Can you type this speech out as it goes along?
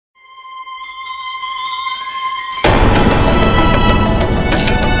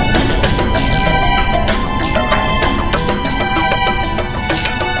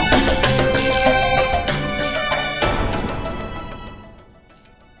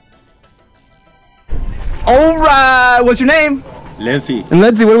right, what's your name? Lensi. And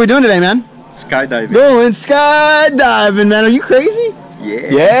Lensi, what are we doing today, man? Skydiving. Going skydiving, man. Are you crazy?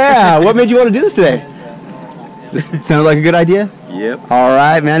 Yeah. Yeah. What made you want to do this today? This sounded like a good idea? Yep. All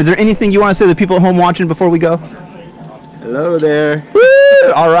right, man. Is there anything you want to say to the people at home watching before we go? Hello there.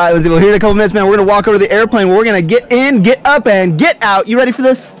 Woo! All right, Lindsay. Well, here in a couple minutes, man, we're going to walk over to the airplane. We're going to get in, get up, and get out. You ready for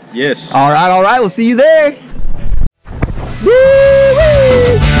this? Yes. All right, all right. We'll see you there.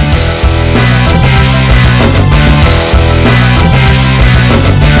 Woo-wee!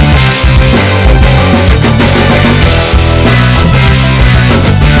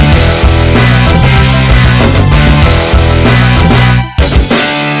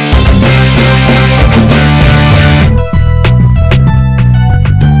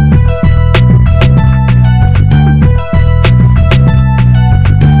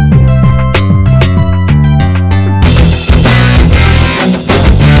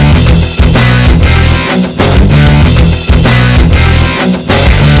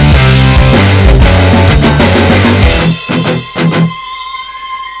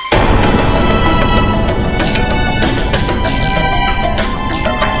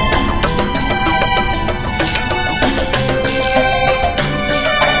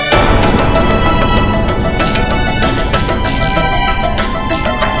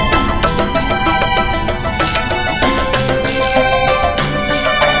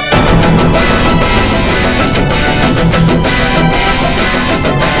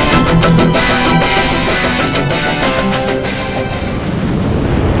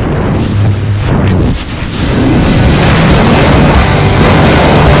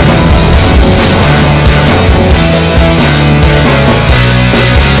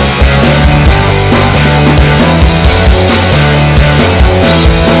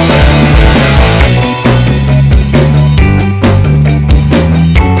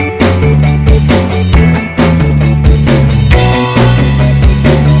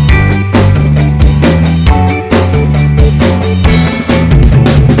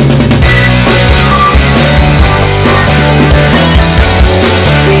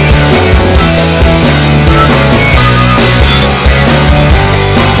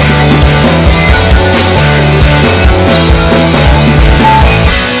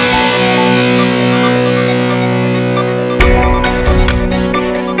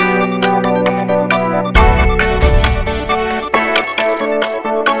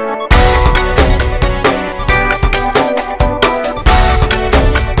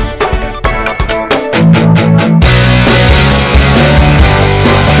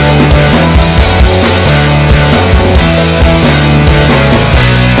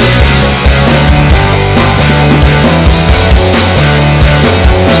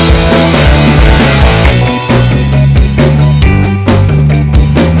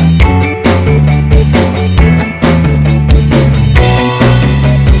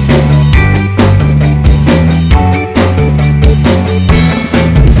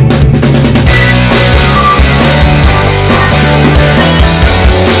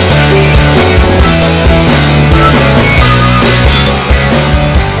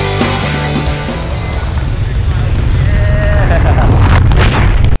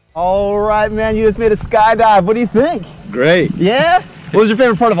 All right, man, you just made a skydive. What do you think? Great. Yeah? What was your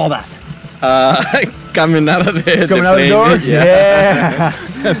favorite part of all that? Coming out of the door? Yeah.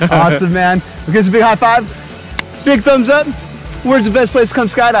 Awesome, man. We'll give us a big high five. Big thumbs up. Where's the best place to come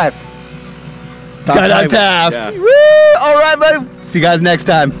skydive? Skydive Taft. Yeah. Woo! All right, buddy. See you guys next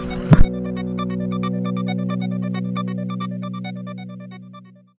time.